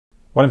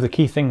One of the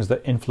key things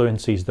that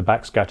influences the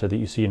backscatter that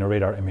you see in a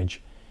radar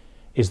image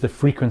is the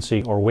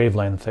frequency or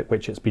wavelength at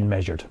which it's been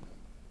measured.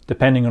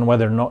 Depending on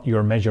whether or not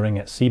you're measuring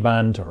at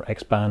C-band or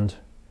X-band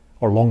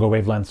or longer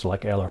wavelengths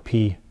like L or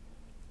P,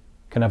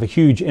 can have a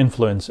huge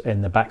influence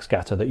in the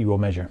backscatter that you will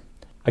measure.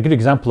 A good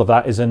example of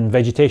that is in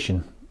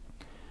vegetation.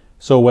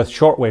 So with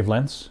short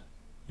wavelengths,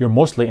 you're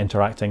mostly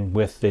interacting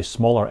with the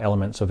smaller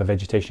elements of a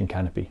vegetation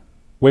canopy.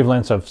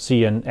 Wavelengths of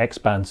C and X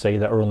band, say,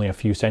 that are only a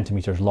few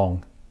centimeters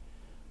long,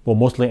 will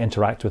mostly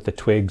interact with the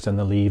twigs and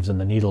the leaves and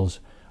the needles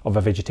of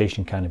a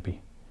vegetation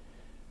canopy.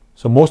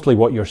 So mostly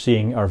what you're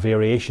seeing are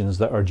variations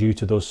that are due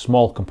to those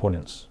small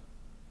components.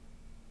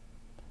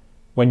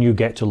 When you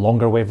get to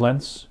longer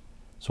wavelengths,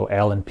 so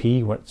L and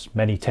P, where it's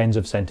many tens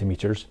of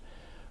centimeters,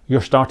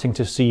 you're starting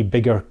to see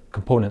bigger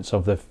components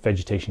of the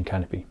vegetation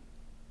canopy.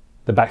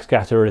 The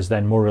backscatter is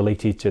then more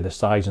related to the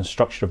size and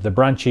structure of the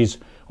branches,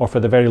 or for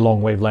the very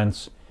long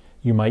wavelengths,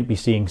 you might be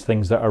seeing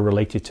things that are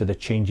related to the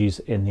changes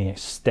in the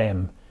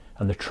stem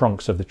and the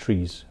trunks of the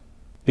trees.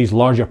 These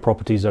larger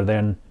properties are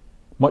then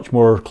much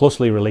more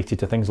closely related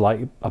to things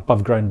like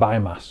above ground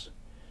biomass.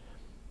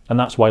 And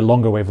that's why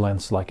longer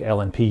wavelengths like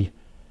L and P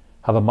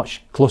have a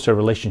much closer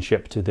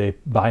relationship to the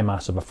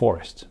biomass of a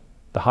forest.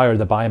 The higher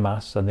the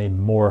biomass and the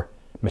more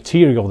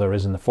material there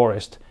is in the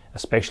forest,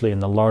 especially in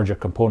the larger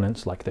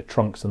components like the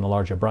trunks and the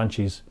larger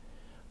branches,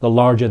 the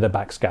larger the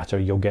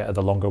backscatter you'll get at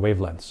the longer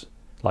wavelengths,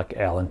 like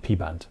L and P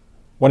band.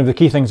 One of the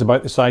key things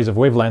about the size of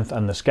wavelength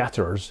and the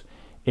scatterers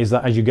is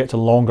that as you get to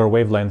longer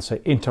wavelengths,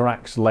 it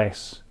interacts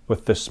less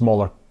with the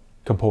smaller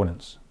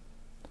components.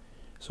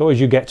 So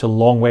as you get to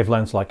long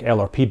wavelengths like L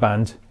or P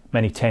band,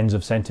 many tens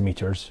of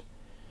centimeters,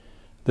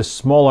 the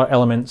smaller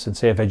elements in,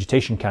 say, a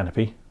vegetation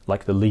canopy,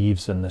 like the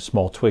leaves and the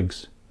small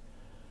twigs,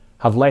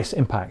 have less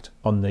impact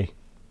on the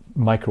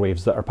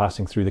microwaves that are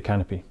passing through the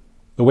canopy.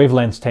 The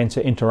wavelengths tend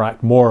to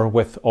interact more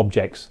with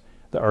objects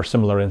that are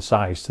similar in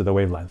size to the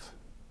wavelength.